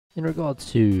In regards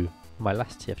to my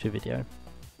last TF2 video,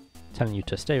 telling you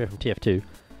to stay away from TF2,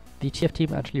 the TF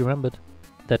team actually remembered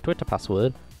their Twitter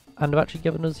password and have actually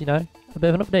given us, a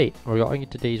bit of an update regarding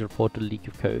today's reported leak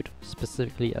of code,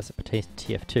 specifically as it pertains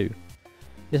to TF2.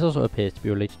 This also appears to be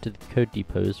related to the code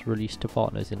depots released to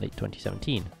partners in late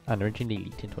 2017 and originally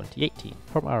leaked in 2018.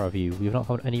 From our review, we have not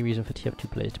found any reason for TF2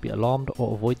 players to be alarmed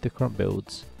or avoid the current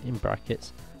builds, in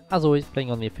brackets, as always playing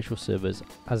on the official servers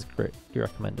as greatly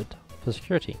recommended for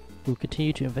security. We will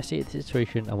continue to investigate the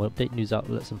situation and will update news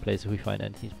outlets and players if we find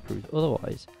anything to prove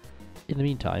otherwise. In the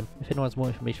meantime, if anyone has more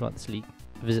information about this leak,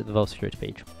 visit the Valve security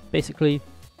page. Basically,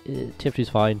 TF2 is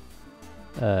fine.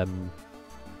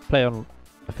 Play on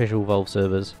official Valve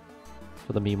servers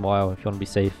for the meanwhile if you want to be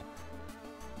safe.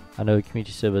 I know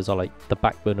community servers are like the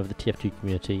backbone of the TF2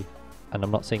 community, and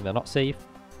I'm not saying they're not safe,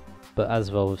 but as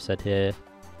Valve have said here,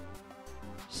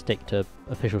 stick to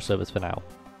official servers for now,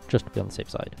 just to be on the safe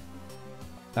side.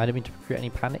 I didn't mean to create any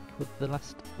panic with the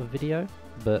last video,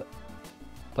 but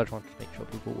I just wanted to make sure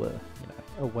people were,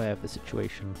 aware of the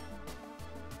situation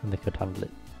and they could handle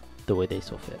it the way they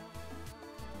saw fit.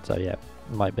 So yeah,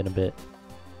 it might have been a bit,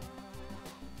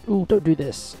 ooh, don't do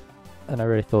this. And I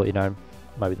really thought,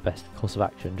 might be the best course of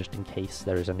action just in case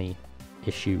there is any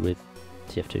issue with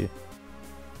TF2.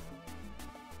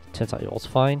 Turns out it was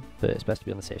fine, but it's best to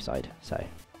be on the safe side. So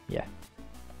yeah,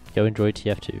 go enjoy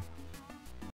TF2.